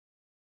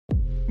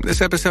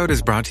This episode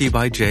is brought to you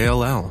by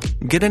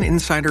JLL. Get an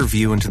insider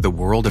view into the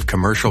world of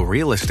commercial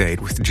real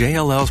estate with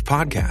JLL's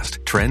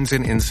podcast, Trends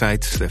and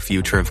Insights, the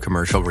Future of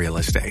Commercial Real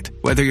Estate.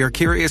 Whether you're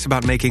curious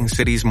about making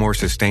cities more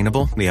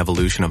sustainable, the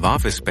evolution of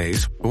office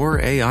space, or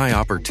AI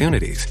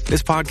opportunities,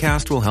 this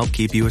podcast will help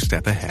keep you a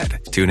step ahead.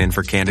 Tune in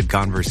for candid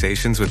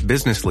conversations with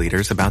business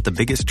leaders about the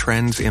biggest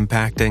trends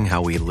impacting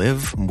how we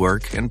live,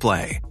 work, and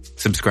play.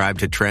 Subscribe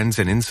to Trends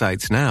and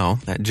Insights now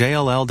at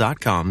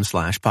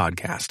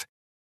jll.com/podcast.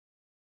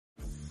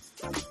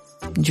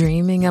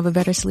 Dreaming of a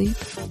better sleep?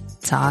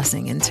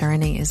 Tossing and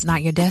turning is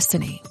not your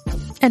destiny.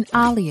 And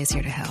Ollie is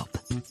here to help.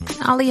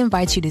 Ollie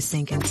invites you to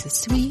sink into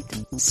sweet,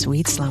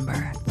 sweet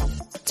slumber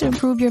to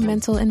improve your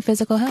mental and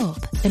physical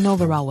health and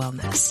overall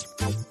wellness.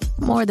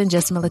 More than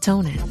just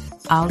melatonin,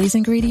 Ollie's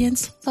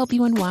ingredients help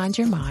you unwind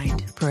your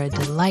mind for a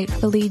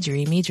delightfully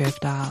dreamy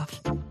drift off.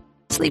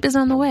 Sleep is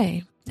on the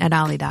way at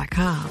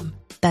Ollie.com.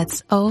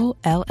 That's OLLY.com.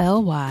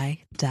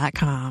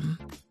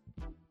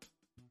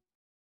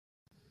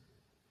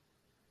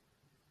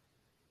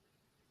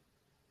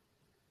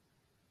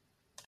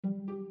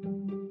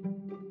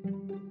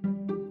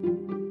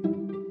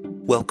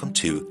 Welcome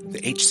to the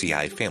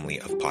HCI family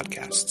of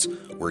podcasts.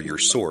 We're your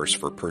source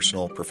for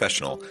personal,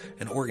 professional,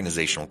 and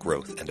organizational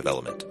growth and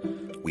development.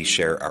 We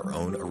share our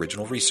own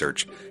original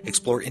research,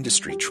 explore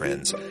industry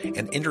trends,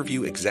 and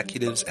interview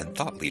executives and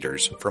thought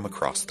leaders from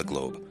across the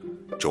globe.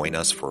 Join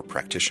us for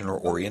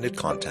practitioner-oriented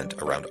content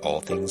around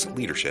all things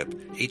leadership,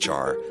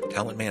 HR,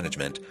 talent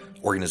management,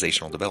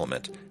 organizational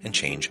development, and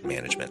change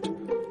management.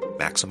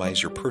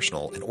 Maximize your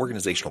personal and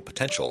organizational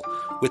potential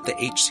with the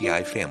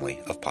HCI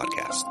family of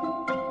podcasts.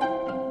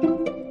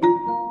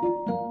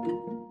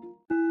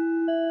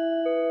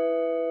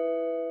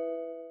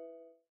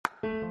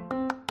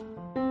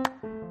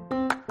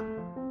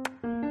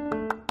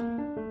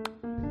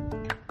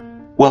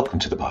 Welcome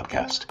to the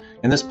podcast.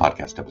 In this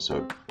podcast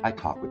episode, I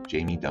talk with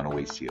Jaime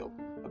Dunaway-Seale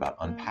about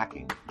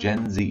unpacking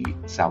Gen Z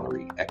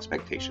salary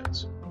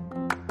expectations.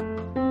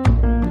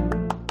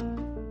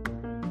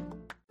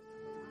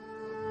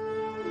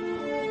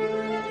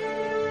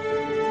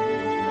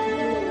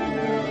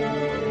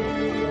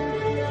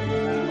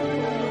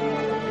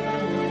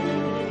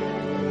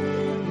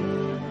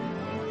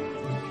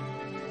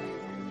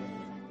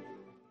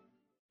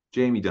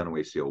 Jaime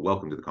Dunaway-Seale,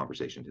 welcome to the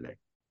conversation today.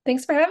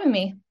 Thanks for having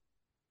me.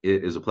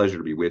 It is a pleasure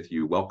to be with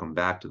you. Welcome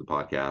back to the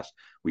podcast.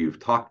 We've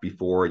talked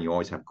before and you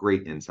always have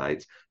great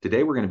insights.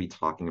 Today, we're going to be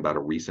talking about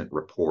a recent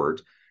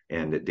report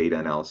and data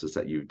analysis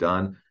that you've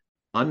done,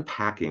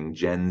 unpacking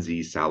Gen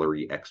Z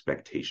salary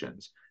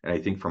expectations. And I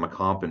think from a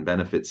comp and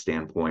benefit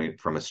standpoint,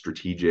 from a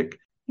strategic...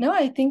 No,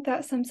 I think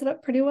that sums it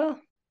up pretty well.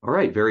 All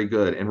right, very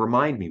good. And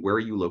remind me, where are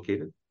you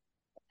located?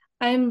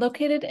 I'm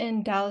located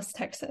in Dallas,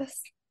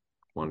 Texas.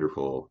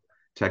 Wonderful.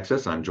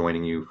 Texas. I'm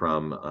joining you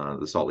from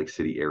the Salt Lake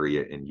City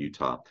area in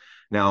Utah.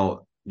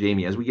 Now,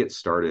 Jaime, as we get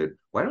started,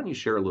 why don't you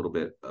share a little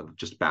bit of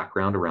just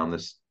background around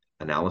this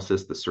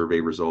analysis, the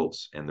survey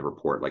results, and the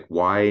report? Like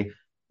why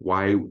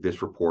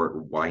this report?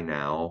 Why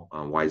now?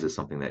 Why is this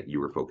something that you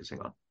were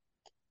focusing on?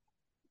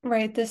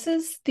 Right. This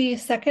is the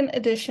second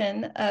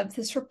edition of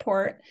this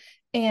report.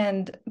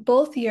 And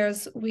both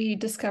years, we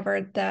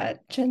discovered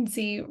that Gen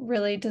Z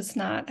really does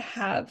not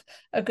have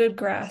a good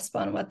grasp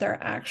on what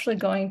they're actually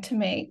going to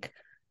make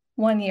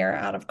 1 year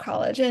out of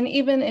college and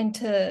even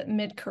into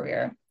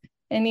mid-career.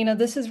 And,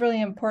 this is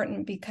really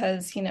important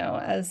because,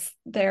 as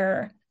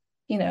they're,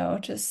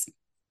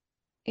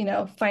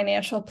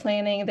 financial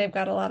planning, they've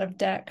got a lot of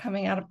debt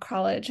coming out of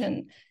college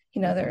and,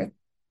 they're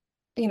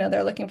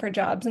looking for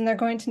jobs and they're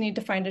going to need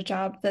to find a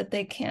job that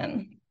they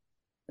can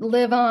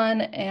live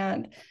on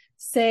and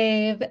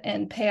save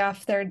and pay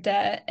off their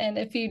debt. And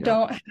if you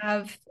don't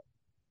have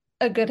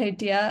a good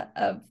idea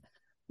of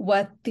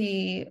what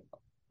the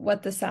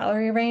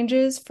salary range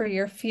is for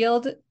your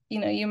field,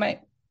 you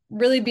might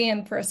really be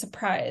in for a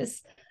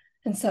surprise.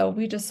 And so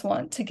we just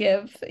want to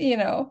give,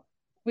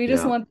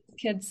 want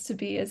kids to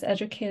be as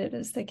educated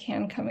as they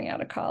can coming out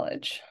of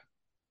college.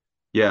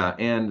 Yeah.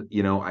 And,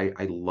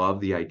 I love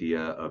the idea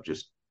of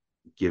just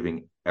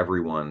giving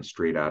everyone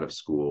straight out of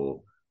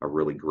school a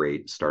really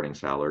great starting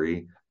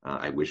salary.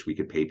 I wish we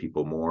could pay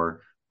people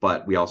more,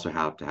 but we also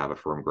have to have a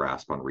firm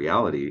grasp on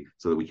reality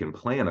so that we can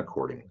plan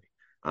accordingly.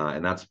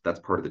 And that's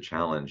part of the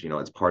challenge.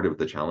 It's part of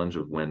the challenge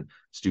of when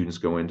students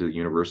go into the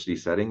university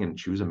setting and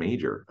choose a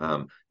major.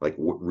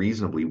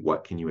 Reasonably,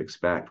 what can you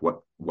expect?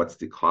 What's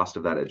the cost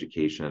of that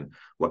education?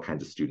 What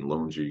kinds of student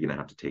loans are you going to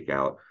have to take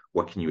out?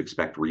 What can you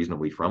expect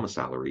reasonably from a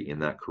salary in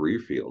that career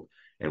field?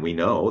 And we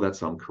know that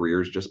some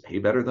careers just pay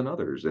better than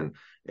others. And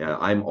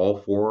I'm all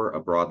for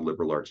a broad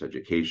liberal arts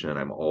education.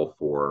 I'm all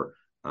for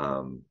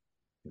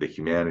the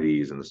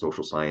humanities and the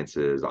social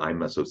sciences.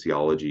 I'm a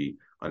sociology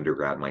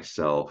undergrad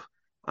myself.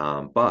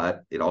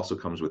 But it also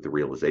comes with the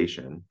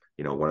realization,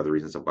 one of the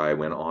reasons why I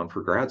went on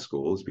for grad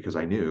school is because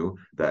I knew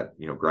that,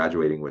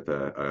 graduating with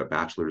a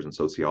bachelor's in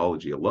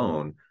sociology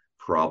alone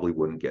probably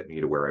wouldn't get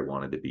me to where I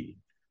wanted to be.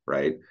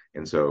 Right.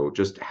 And so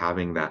just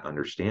having that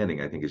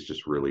understanding, I think, is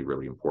just really,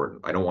 really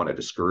important. I don't want to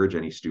discourage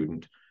any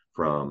student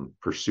from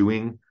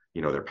pursuing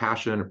their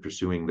passion or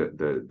pursuing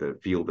the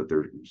field that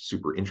they're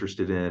super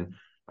interested in.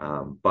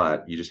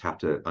 But you just have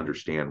to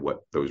understand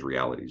what those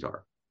realities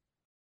are.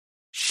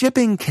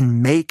 Shipping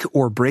can make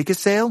or break a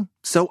sale,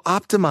 so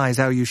optimize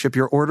how you ship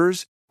your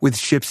orders with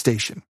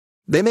ShipStation.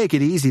 They make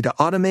it easy to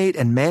automate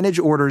and manage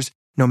orders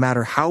no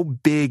matter how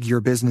big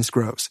your business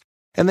grows.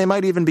 And they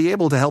might even be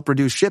able to help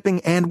reduce shipping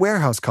and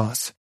warehouse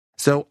costs.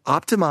 So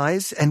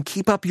optimize and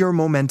keep up your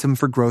momentum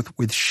for growth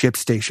with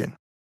ShipStation.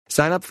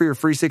 Sign up for your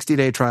free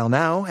 60-day trial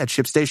now at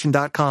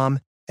ShipStation.com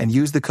and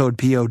use the code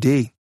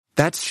POD.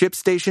 That's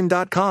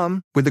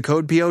ShipStation.com with the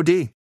code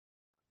POD.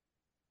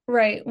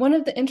 Right. One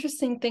of the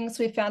interesting things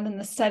we found in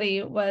the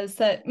study was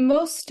that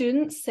most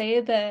students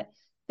say that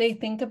they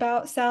think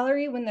about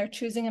salary when they're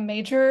choosing a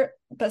major,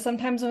 but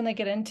sometimes when they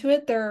get into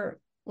it, they're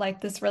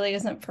like, this really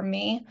isn't for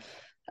me.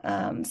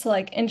 So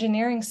like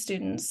engineering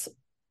students,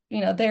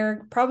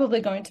 they're probably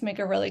going to make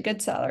a really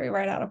good salary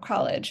right out of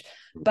college,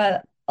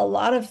 but a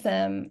lot of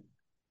them,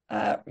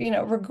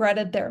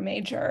 regretted their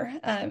major.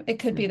 It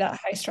could be that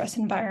high stress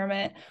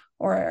environment,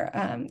 or,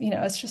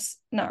 it's just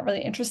not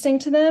really interesting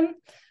to them.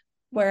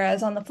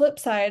 Whereas on the flip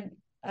side,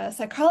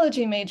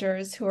 psychology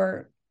majors who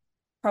are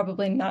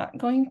probably not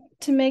going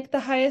to make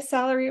the highest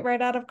salary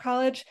right out of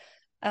college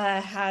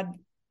had,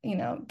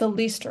 the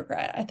least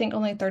regret. I think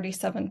only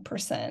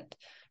 37%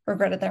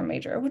 regretted their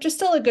major, which is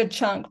still a good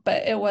chunk,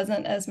 but it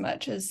wasn't as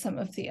much as some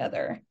of the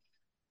other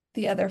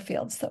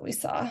fields that we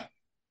saw.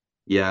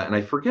 Yeah, and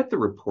I forget the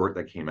report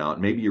that came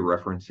out. Maybe you're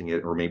referencing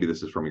it, or maybe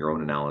this is from your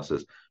own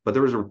analysis, but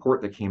there was a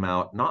report that came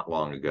out not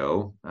long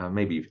ago,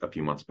 maybe a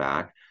few months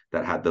back,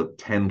 that had the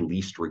 10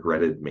 least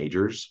regretted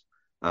majors.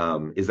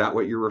 Is that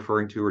what you're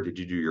referring to, or did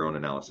you do your own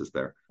analysis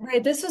there?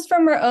 Right. This was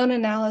from our own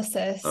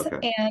analysis.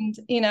 Okay. And,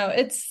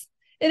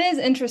 it is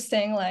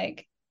interesting,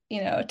 like,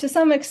 to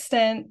some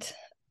extent,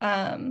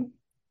 if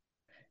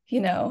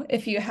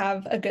you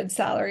have a good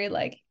salary,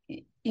 like,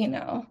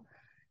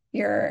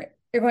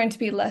 you're going to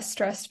be less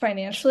stressed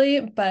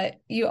financially,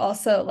 but you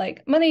also,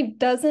 like, money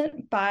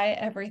doesn't buy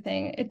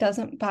everything. It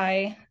doesn't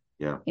buy,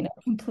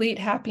 complete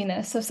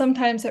happiness. So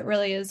sometimes it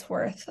really is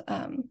worth,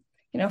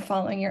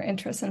 following your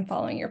interests and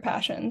following your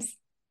passions.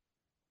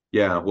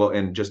 Yeah, well,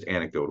 and just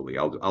anecdotally,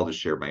 I'll just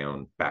share my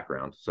own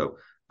background. So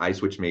I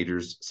switched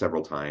majors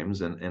several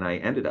times, and I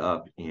ended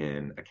up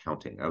in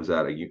accounting. I was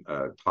at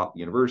a top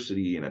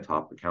university in a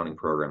top accounting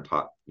program,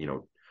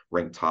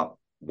 ranked top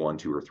 1,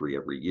 2, or 3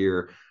 every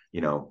year.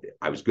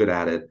 I was good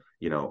at it.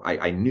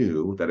 I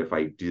knew that if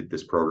I did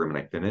this program and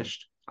I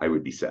finished, I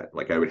would be set.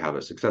 Like, I would have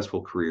a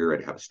successful career.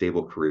 I'd have a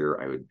stable career.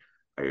 I would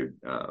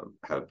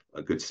have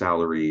a good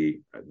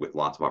salary with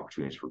lots of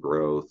opportunities for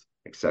growth,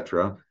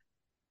 etc.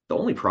 The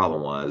only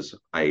problem was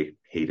I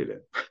hated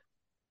it.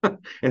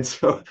 And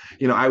so,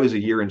 I was a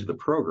year into the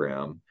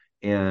program,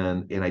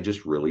 and I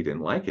just really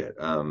didn't like it.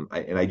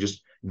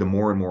 The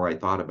more and more I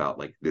thought about,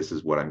 like, this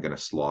is what I'm going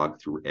to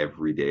slog through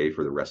every day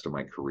for the rest of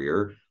my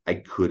career, I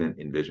couldn't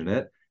envision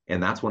it.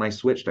 And that's when I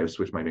switched. I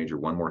switched my major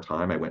one more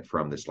time. I went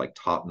from this like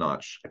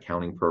top-notch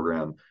accounting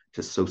program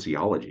to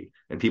sociology,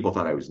 and people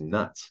thought I was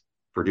nuts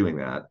for doing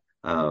that.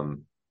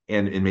 And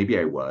maybe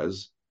I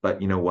was, but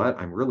you know what?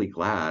 I'm really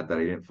glad that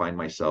I didn't find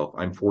myself.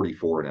 I'm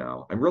 44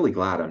 now. I'm really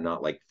glad I'm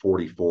not like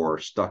 44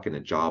 stuck in a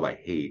job I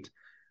hate.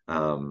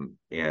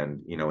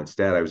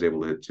 Instead I was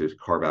able to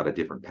carve out a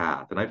different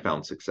path, and I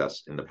found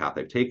success in the path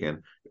I've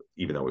taken,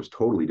 even though it was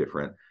totally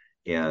different.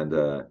 And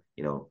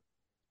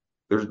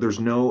there's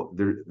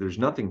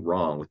nothing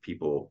wrong with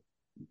people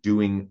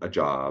doing a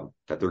job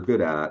that they're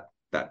good at,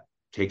 that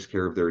takes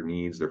care of their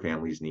needs, their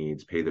family's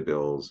needs, pay the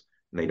bills,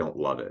 and they don't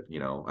love it.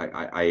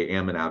 I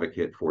am an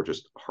advocate for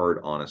just hard,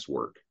 honest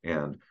work,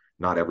 and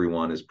not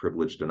everyone is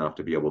privileged enough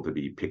to be able to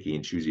be picky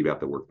and choosy about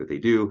the work that they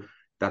do.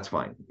 That's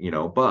fine,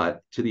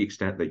 but to the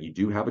extent that you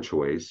do have a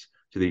choice,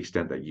 to the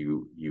extent that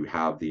you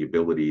have the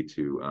ability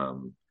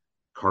to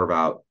carve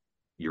out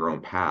your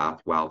own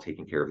path while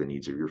taking care of the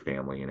needs of your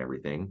family and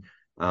everything,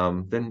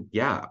 then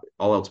yeah,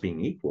 all else being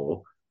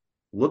equal,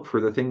 look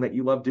for the thing that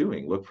you love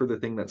doing. Look for the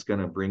thing that's going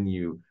to bring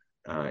you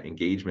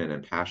engagement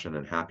and passion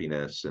and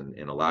happiness, and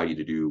allow you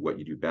to do what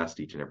you do best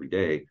each and every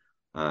day.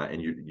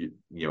 And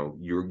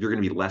you're going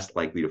to be less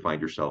likely to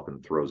find yourself in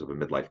the throes of a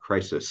midlife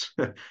crisis,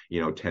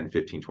 10,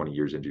 15, 20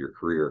 years into your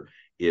career,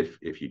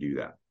 if you do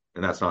that.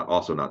 And that's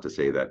not to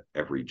say that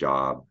every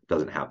job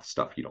doesn't have the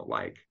stuff you don't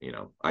like.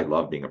 I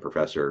love being a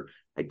professor.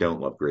 I don't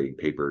love grading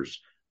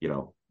papers,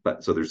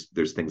 but so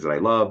there's things that I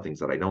love, things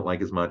that I don't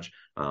like as much.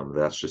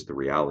 That's just the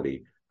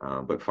reality.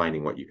 But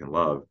finding what you can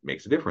love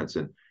makes a difference.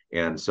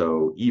 And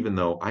so even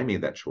though I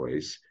made that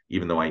choice,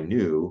 even though I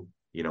knew,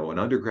 an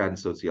undergrad in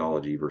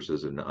sociology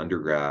versus an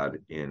undergrad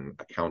in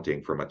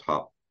accounting from a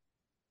top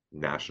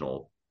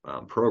national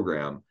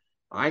program,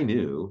 I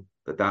knew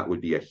that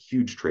would be a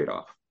huge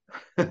trade-off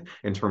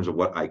in terms of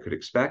what I could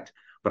expect.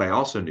 But I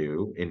also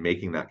knew, in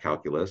making that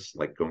calculus,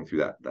 like going through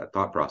that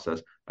thought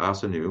process, I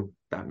also knew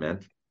that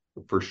meant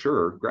for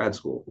sure grad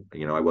school.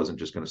 I wasn't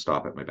just going to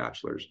stop at my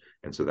bachelor's.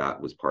 And so that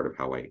was part of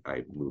how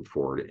I moved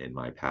forward in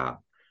my path.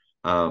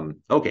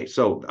 Okay,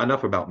 so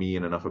enough about me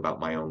and enough about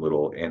my own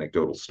little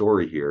anecdotal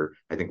story here.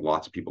 I think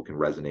lots of people can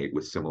resonate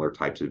with similar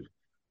types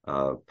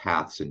of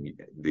paths in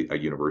a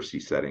university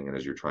setting and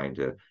as you're trying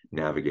to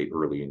navigate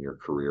early in your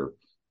career.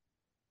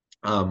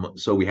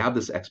 So we have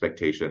this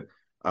expectation.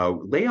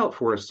 Lay out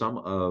for us some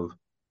of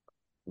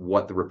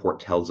what the report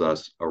tells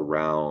us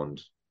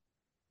around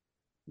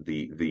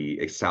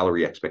the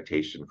salary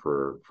expectation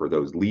for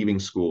those leaving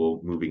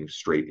school, moving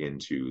straight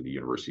into the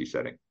university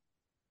setting,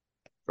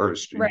 or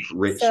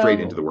Right. straight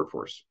into the So,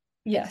 workforce.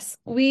 yes,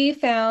 we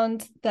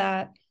found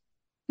that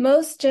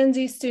most Gen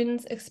Z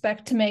students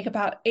expect to make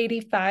about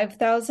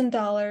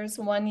 $85,000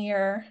 one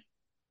year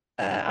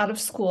out of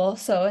school,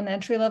 so an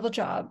entry-level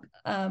job.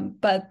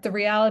 But the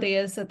reality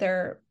is that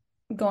they're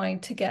going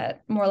to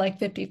get more like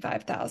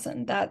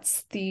 55,000.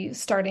 That's the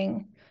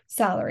starting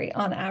salary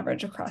on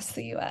average across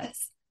the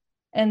US.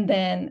 And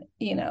then,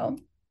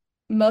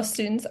 most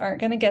students aren't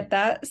going to get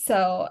that.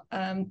 So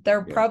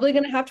they're Yeah. probably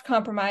going to have to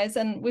compromise.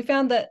 And we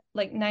found that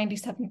like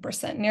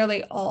 97%,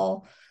 nearly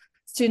all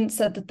students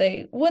said that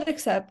they would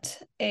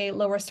accept a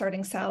lower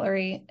starting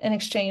salary in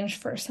exchange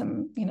for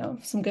some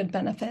good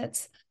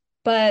benefits.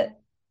 But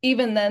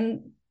even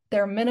then,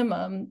 their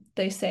minimum,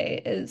 they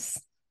say,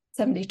 is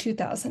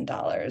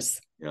 $72,000,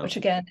 Yeah. which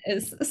again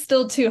is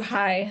still too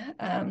high.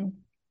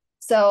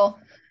 So,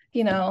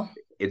 they're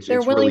It's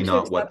really willing to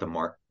not what accept.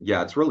 the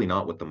it's really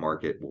not what the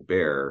market will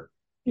bear.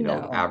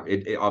 No.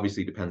 It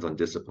obviously depends on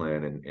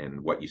discipline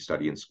and what you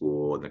study in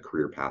school and the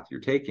career path you're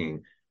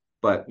taking.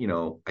 But,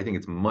 I think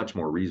it's much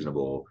more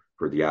reasonable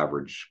for the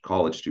average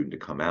college student to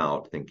come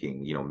out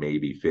thinking,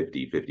 maybe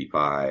 50,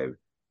 55,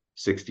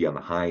 60 on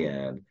the high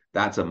end.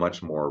 That's a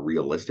much more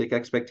realistic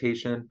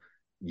expectation.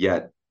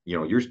 Yet,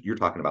 you're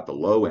talking about the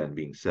low end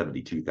being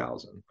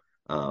 72,000.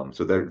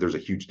 So there's a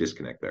huge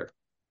disconnect there.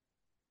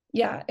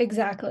 Yeah,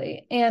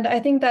 exactly. And I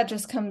think that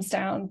just comes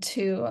down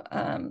to,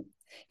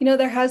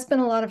 there has been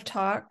a lot of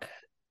talk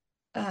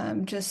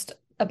just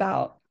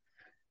about,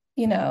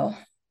 you know,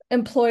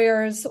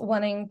 employers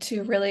wanting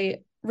to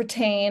really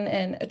retain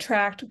and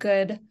attract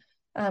good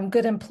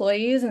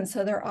employees. And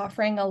so they're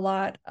offering a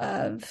lot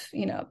of,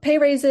 pay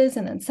raises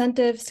and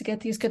incentives to get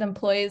these good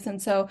employees.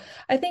 And so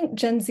I think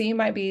Gen Z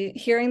might be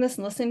hearing this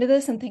and listening to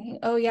this and thinking,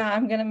 oh yeah,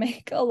 I'm going to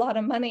make a lot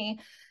of money.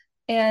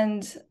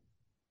 And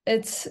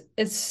it's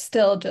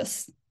still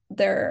just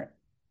their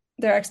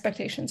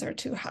expectations are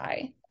too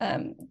high.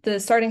 The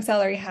starting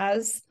salary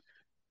has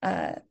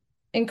uh,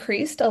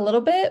 increased a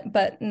little bit,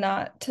 but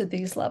not to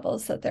these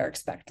levels that they're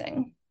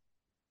expecting.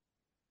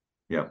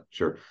 Yeah,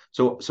 sure.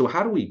 So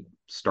how do we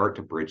start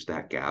to bridge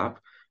that gap?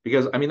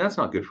 Because I mean that's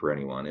not good for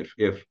anyone.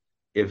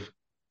 If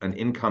an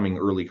incoming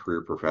early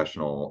career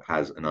professional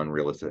has an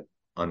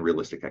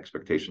unrealistic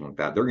expectation like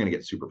that, they're going to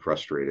get super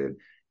frustrated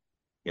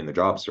in the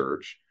job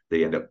search.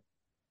 They end up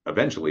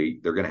eventually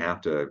they're going to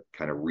have to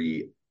kind of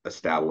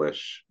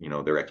reestablish,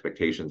 their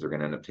expectations. They're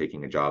going to end up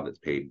taking a job that's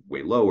paid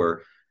way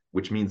lower,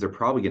 which means they're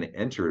probably going to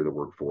enter the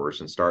workforce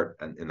and start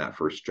in that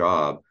first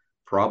job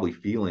probably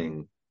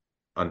feeling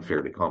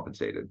unfairly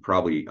compensated,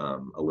 probably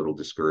a little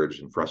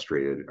discouraged and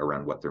frustrated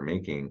around what they're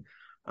making.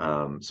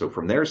 So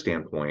from their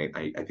standpoint,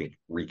 I think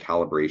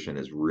recalibration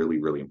is really,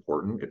 really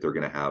important if they're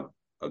going to have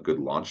a good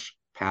launch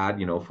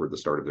pad, for the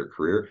start of their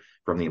career.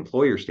 From the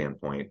employer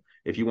standpoint,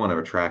 if you want to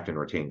attract and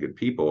retain good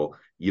people,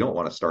 you don't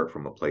want to start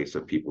from a place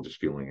of people just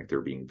feeling like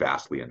they're being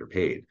vastly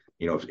underpaid.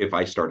 If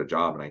I start a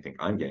job and I think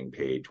I'm getting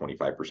paid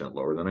 25%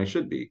 lower than I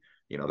should be,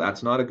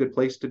 that's not a good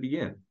place to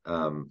begin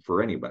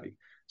for anybody.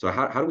 So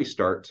how do we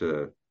start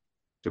to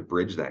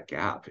bridge that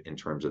gap in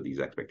terms of these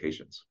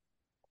expectations?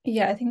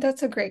 Yeah, I think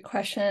that's a great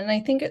question. And I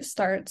think it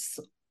starts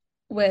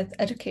with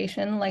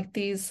education, like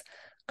these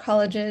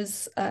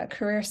colleges,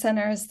 career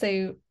centers,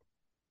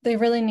 they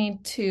really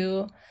need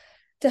to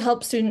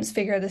help students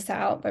figure this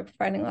out by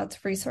providing lots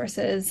of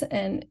resources.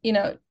 And,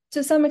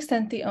 to some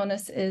extent, the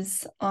onus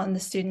is on the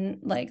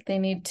student. Like they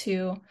need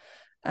to,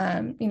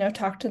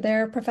 talk to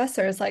their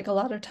professors. Like a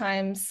lot of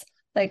times,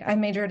 like I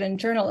majored in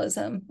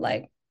journalism,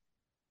 like,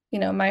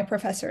 my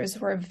professors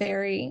were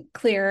very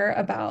clear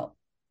about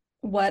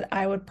what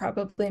I would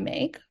probably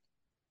make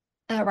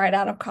right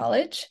out of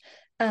college.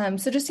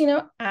 So just,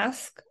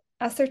 ask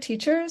their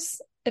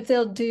teachers if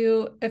they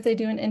do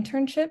an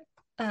internship,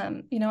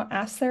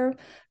 ask their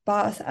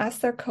boss,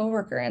 ask their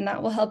coworker, and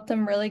that will help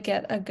them really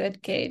get a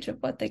good gauge of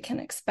what they can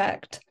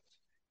expect.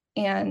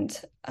 And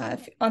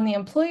on the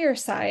employer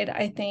side,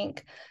 I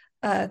think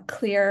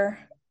clear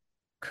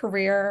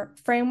career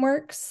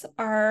frameworks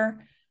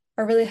are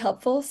really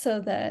helpful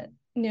so that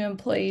new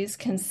employees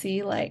can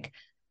see like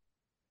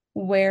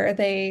where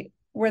they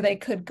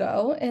could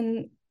go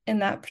in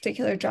that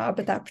particular job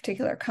at that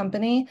particular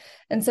company.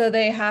 And so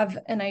they have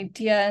an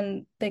idea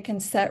and they can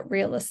set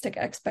realistic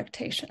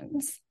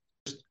expectations.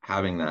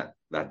 Having that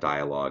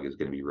dialogue is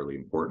going to be really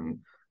important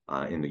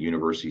in the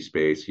university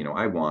space.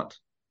 I want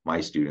my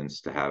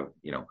students to have,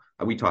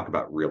 we talk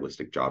about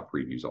realistic job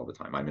previews all the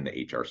time. I'm in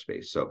the HR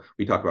space. So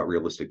we talk about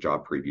realistic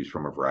job previews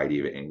from a variety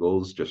of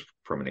angles, just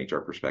from an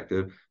HR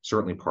perspective.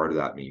 Certainly part of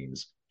that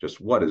means just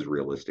what is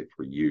realistic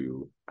for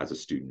you as a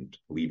student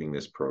leaving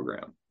this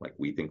program. Like,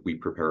 we think we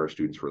prepare our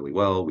students really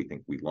well. We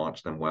think we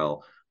launch them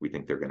well. We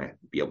think they're going to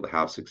be able to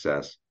have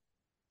success.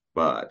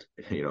 But,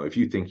 if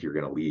you think you're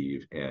going to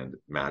leave and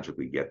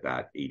magically get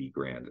that 80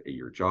 grand a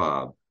year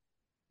job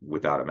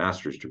without a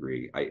master's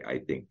degree, I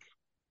think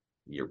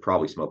you're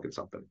probably smoking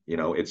something.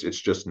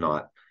 It's just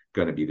not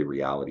going to be the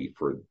reality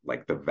for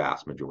like the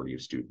vast majority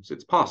of students.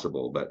 It's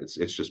possible, but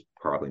it's just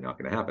probably not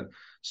going to happen.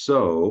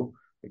 So,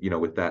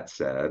 with that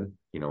said,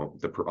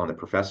 on the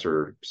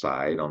professor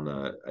side, on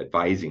the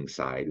advising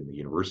side in the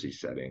university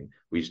setting,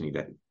 we just need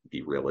to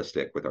be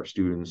realistic with our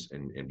students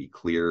and be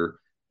clear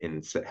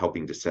in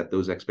helping to set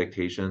those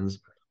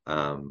expectations.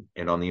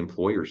 And on the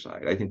employer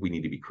side, I think we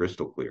need to be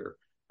crystal clear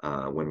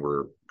when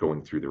we're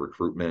going through the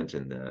recruitment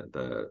and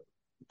the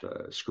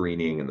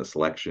screening and the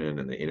selection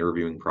and the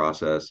interviewing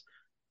process.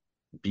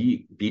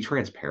 Be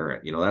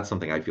transparent. That's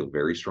something I feel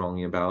very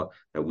strongly about,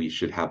 that we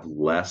should have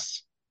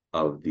less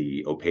of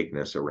the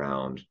opaqueness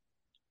around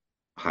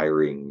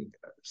hiring,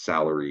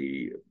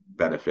 salary,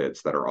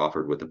 benefits that are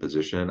offered with the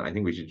position. I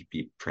think we should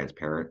be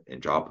transparent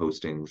in job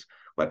postings,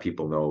 let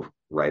people know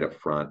right up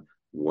front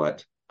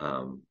what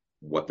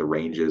the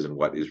range is and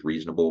what is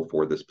reasonable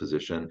for this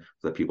position,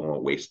 so that people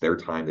won't waste their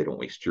time. They don't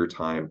waste your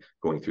time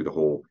going through the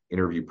whole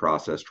interview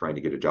process trying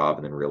to get a job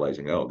and then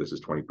realizing, oh, this is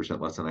 20%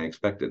 less than I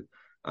expected.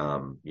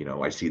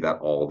 I see that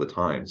all the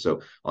time.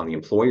 So on the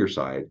employer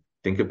side,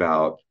 think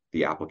about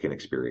the applicant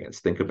experience.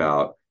 Think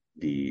about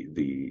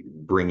the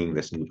bringing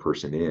this new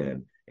person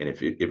in, and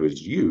if it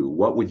was you,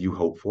 what would you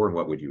hope for and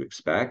what would you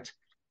expect,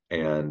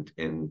 and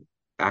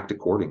act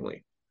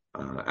accordingly.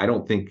 I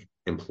don't think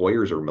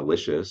employers are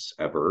malicious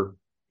ever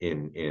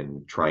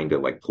in trying to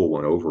like pull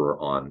one over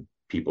on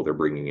people they're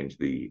bringing into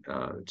the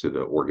to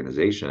the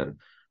organization,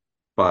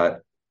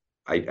 but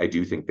I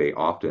do think they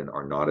often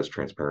are not as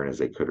transparent as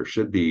they could or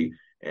should be,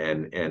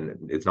 and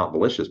it's not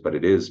malicious, but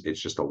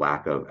it's just a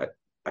lack of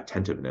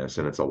attentiveness,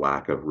 and it's a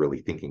lack of really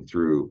thinking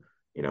through,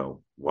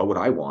 what would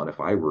I want if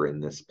I were in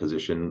this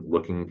position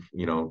looking,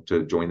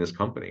 to join this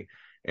company.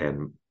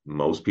 And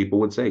most people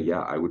would say,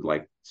 yeah, I would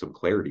like some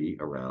clarity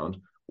around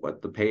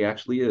what the pay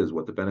actually is,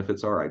 what the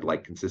benefits are. I'd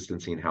like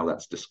consistency in how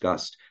that's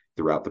discussed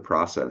throughout the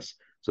process,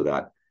 so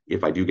that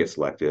if I do get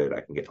selected,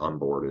 I can get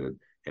onboarded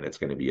and it's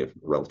going to be a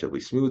relatively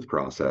smooth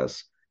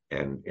process.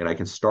 And I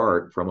can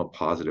start from a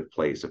positive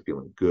place of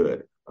feeling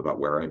good about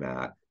where I'm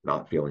at,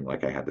 not feeling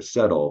like I had to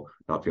settle,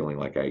 not feeling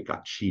like I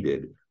got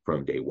cheated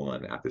from day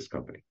one at this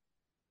company.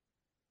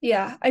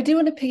 Yeah, I do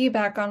want to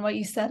piggyback on what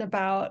you said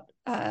about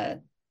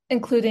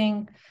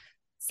including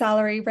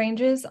salary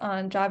ranges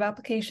on job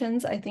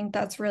applications. I think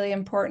that's really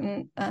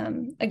important.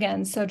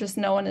 Again, so just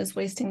no one is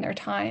wasting their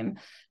time.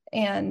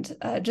 And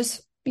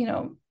just,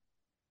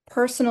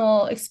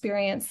 personal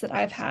experience that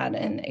I've had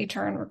in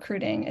HR and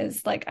recruiting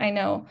is like, I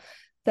know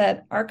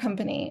that our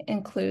company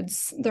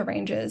includes the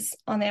ranges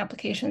on the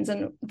applications,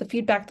 and the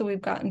feedback that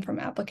we've gotten from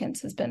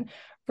applicants has been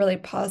really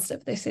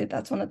positive. They say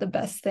that's one of the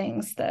best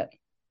things that,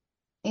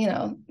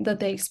 that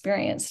they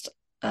experienced,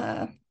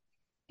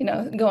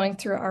 going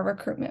through our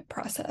recruitment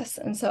process.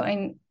 And so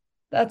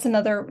that's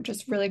another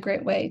just really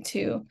great way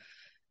to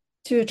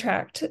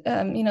attract,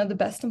 the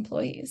best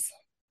employees.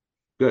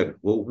 Good.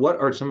 Well, what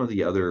are some of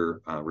the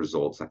other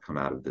results that come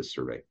out of this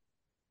survey?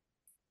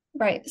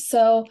 Right.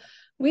 So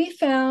we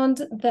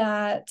found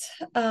that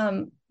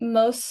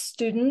most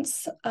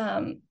students,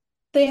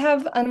 they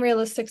have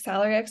unrealistic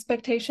salary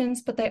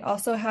expectations, but they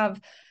also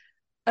have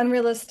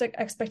unrealistic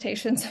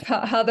expectations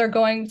about how they're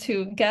going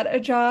to get a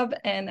job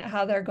and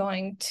how they're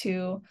going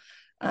to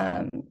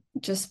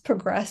just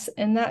progress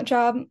in that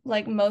job.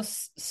 Like,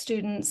 most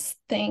students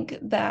think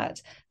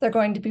that they're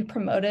going to be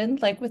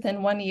promoted like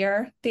within 1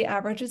 year. The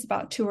average is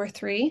about 2 or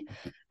 3.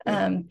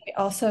 They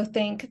also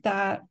think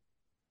that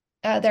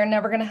they're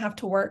never going to have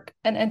to work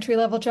an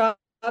entry-level job,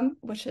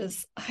 which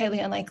is highly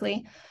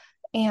unlikely,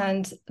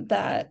 and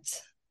that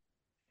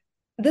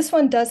this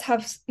one does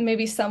have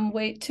maybe some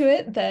weight to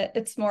it, that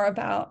it's more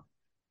about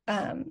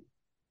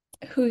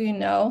who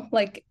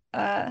like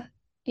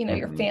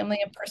your family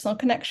and personal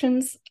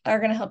connections are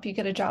going to help you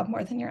get a job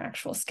more than your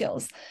actual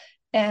skills.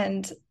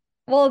 And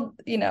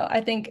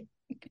I think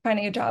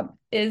finding a job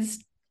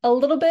is a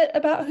little bit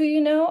about who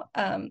you know.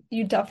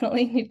 You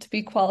definitely need to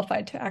be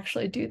qualified to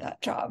actually do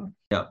that job.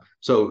 Yeah.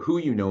 So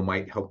who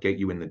might help get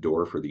you in the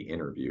door for the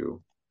interview.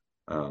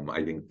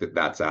 I think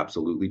that's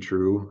absolutely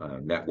true.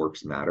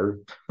 Networks matter.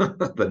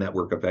 The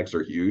network effects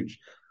are huge.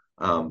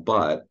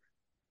 But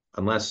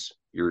unless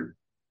your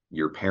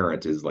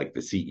parent is like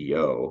the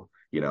CEO,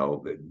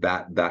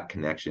 that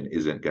connection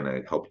isn't going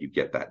to help you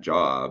get that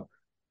job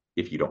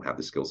if you don't have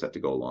the skill set to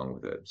go along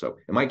with it. So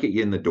it might get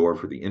you in the door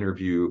for the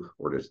interview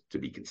or to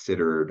be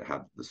considered,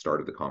 have the start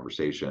of the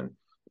conversation.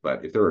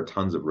 But if there are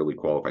tons of really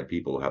qualified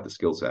people who have the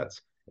skill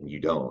sets and you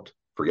don't,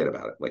 forget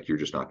about it. Like, you're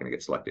just not going to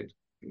get selected.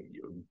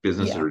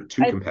 Businesses are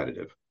too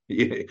competitive.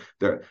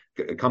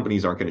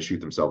 Companies aren't going to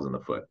shoot themselves in the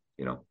foot,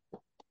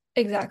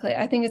 Exactly.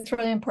 I think it's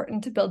really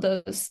important to build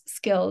those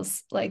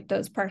skills, like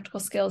those practical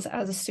skills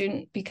as a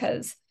student,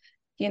 because,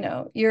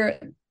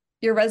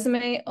 your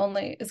resume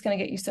only is going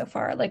to get you so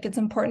far. Like, it's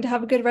important to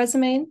have a good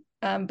resume,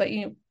 but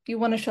you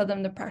want to show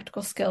them the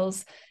practical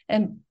skills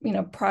and,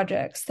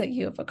 projects that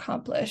you have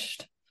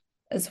accomplished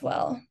as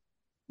well.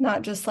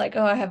 Not just like,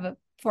 oh, I have a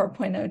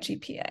 4.0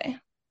 GPA.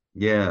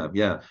 Yeah.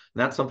 And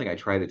that's something I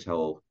try to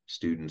tell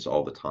students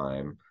all the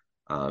time.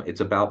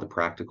 It's about the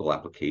practical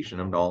application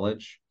of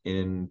knowledge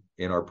in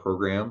our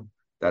program.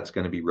 That's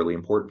going to be really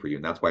important for you.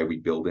 And that's why we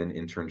build in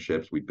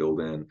internships. We build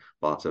in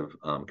lots of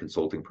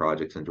consulting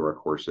projects into our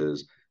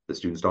courses. The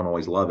students don't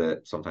always love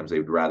it. Sometimes they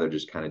would rather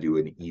just kind of do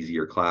an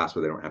easier class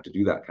where they don't have to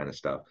do that kind of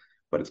stuff.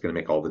 But it's going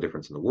to make all the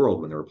difference in the world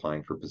when they're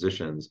applying for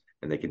positions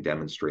and they can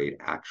demonstrate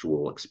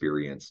actual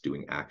experience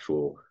doing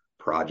actual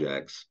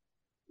projects,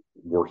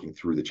 working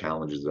through the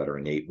challenges that are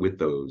innate with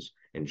those,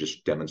 and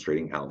just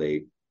demonstrating how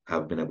they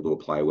have been able to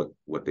apply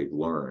what they've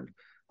learned.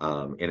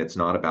 And it's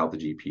not about the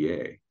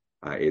GPA.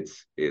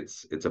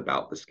 It's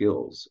about the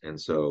skills. And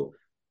so,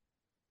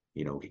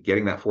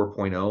 getting that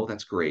 4.0,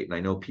 that's great. And I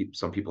know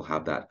some people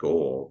have that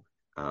goal.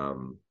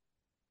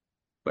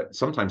 But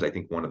sometimes I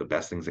think one of the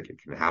best things that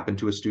can happen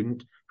to a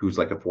student who's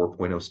like a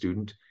 4.0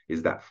 student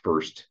is that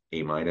first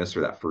A-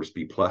 or that first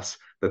B+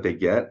 that they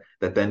get,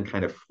 that then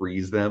kind of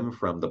frees them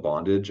from the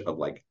bondage of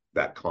like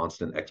that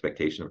constant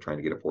expectation of trying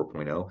to get a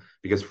 4.0,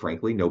 because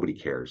frankly, nobody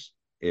cares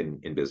in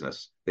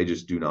business. They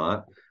just do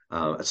not,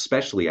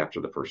 especially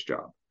after the first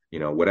job.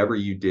 Whatever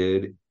you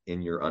did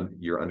in your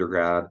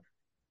undergrad,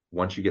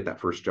 once you get that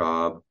first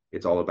job,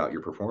 it's all about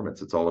your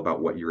performance. It's all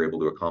about what you're able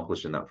to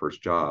accomplish in that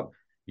first job,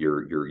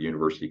 your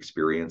university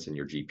experience and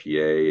your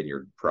GPA and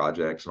your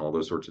projects and all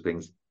those sorts of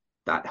things.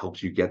 That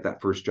helps you get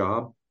that first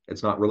job.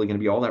 It's not really going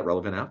to be all that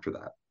relevant after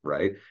that,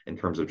 right? In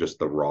terms of just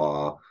the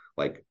raw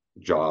like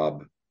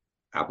job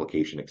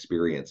application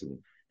experience and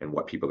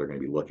what people are going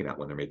to be looking at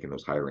when they're making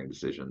those hiring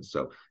decisions.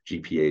 So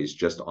GPA is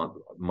just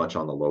much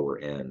on the lower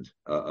end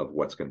of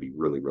what's going to be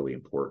really, really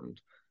important.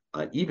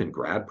 Even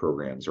grad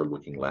programs are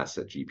looking less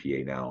at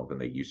GPA now than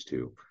they used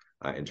to,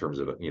 in terms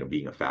of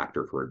being a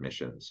factor for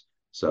admissions.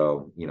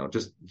 So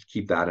just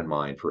keep that in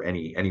mind for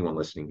anyone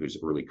listening who's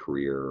early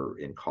career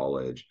in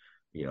college.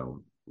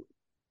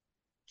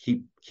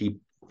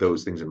 Keep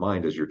those things in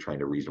mind as you're trying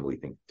to reasonably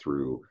think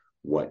through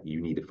what you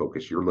need to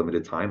focus your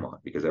limited time on,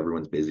 because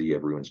everyone's busy,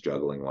 everyone's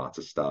juggling lots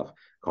of stuff.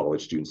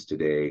 College students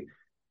today,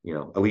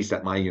 at least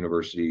at my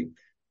university,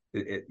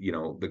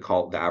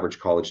 the average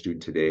college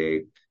student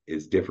today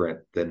is different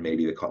than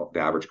maybe the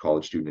average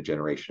college student a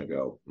generation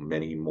ago.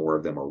 Many more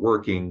of them are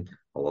working.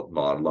 A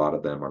lot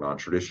of them are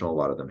non-traditional. A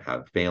lot of them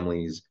have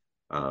families.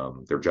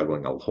 They're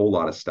juggling a whole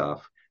lot of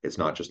stuff. It's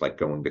not just like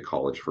going to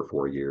college for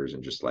 4 years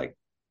and just like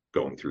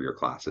going through your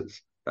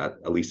classes. That,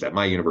 at least at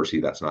my university,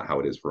 that's not how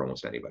it is for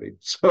almost anybody.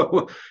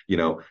 So,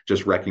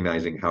 just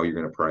recognizing how you're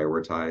going to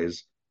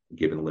prioritize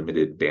given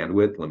limited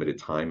bandwidth, limited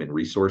time and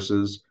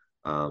resources,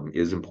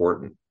 is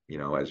important,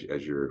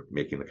 as you're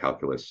making the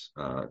calculus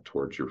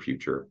towards your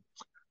future.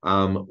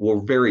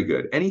 Well, very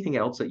good. Anything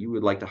else that you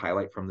would like to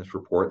highlight from this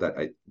report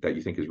that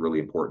you think is really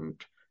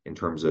important in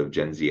terms of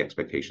Gen Z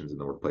expectations in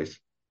the workplace?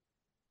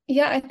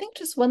 Yeah, I think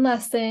just one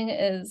last thing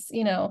is,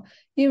 you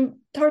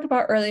talked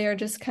about earlier,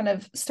 just kind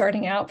of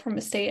starting out from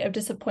a state of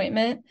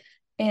disappointment.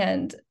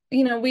 And,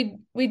 we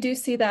do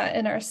see that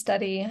in our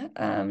study.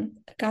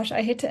 Gosh,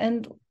 I hate to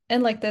end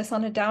like this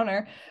on a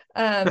downer.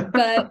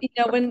 But,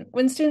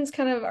 when students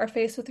kind of are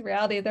faced with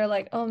reality, they're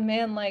like, oh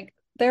man, like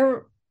they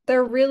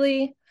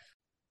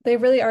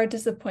really are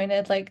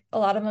disappointed. Like, a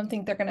lot of them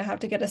think they're going to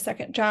have to get a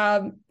second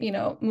job,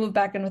 move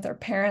back in with their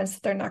parents.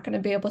 They're not going to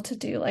be able to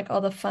do like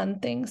all the fun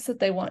things that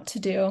they want to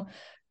do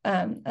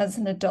as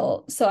an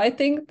adult. So I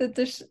think that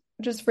this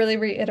just really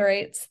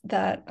reiterates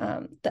that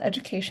the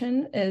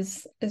education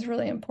is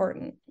really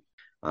important.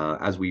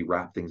 As we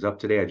wrap things up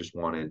today, I just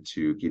wanted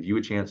to give you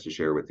a chance to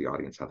share with the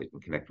audience how they can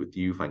connect with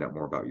you, find out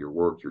more about your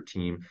work, your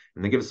team,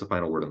 and then give us a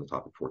final word on the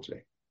topic for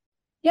today.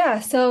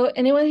 Yeah, so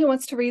anyone who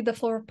wants to read the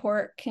full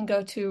report can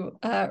go to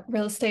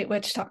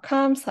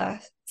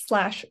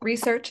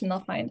realestateWitch.com/research, and they'll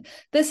find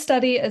this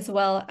study as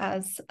well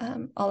as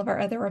all of our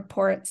other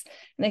reports.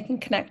 And they can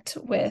connect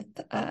with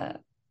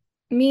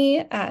me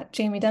at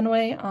Jaime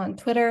Dunaway on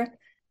Twitter,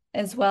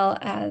 as well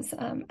as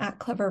at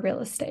Clever Real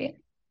Estate.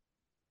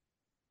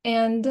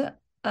 And,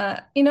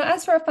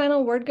 as for a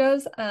final word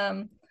goes,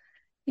 I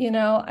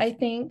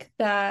think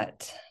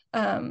that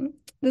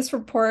this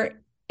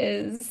report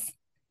is,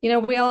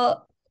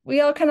 we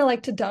all kind of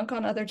like to dunk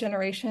on other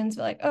generations,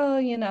 like, oh,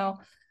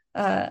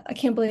 I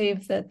can't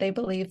believe that they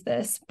believe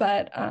this.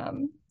 But, I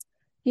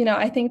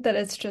think that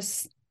it's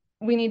just,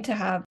 we need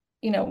to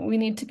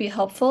be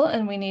helpful,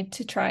 and we need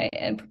to try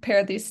and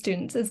prepare these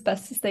students as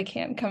best as they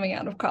can coming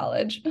out of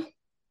college.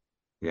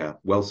 Yeah,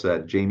 well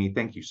said. Jaime,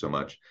 thank you so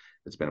much.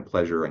 It's been a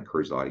pleasure. I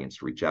encourage the audience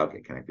to reach out,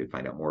 get connected,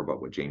 find out more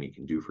about what Jaime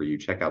can do for you.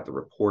 Check out the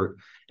report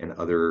and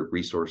other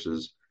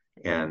resources.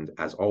 And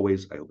as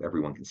always, I hope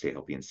everyone can stay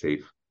healthy and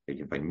safe. They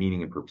can find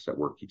meaning and purpose at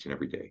work each and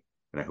every day.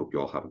 And I hope you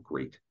all have a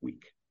great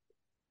week.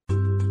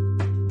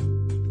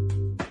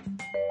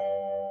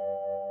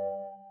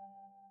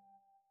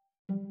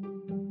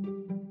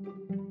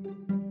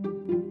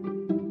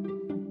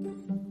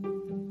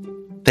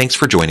 Thanks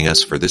for joining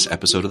us for this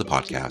episode of the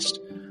podcast.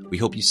 We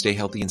hope you stay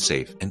healthy and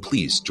safe, and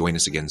please join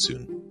us again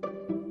soon.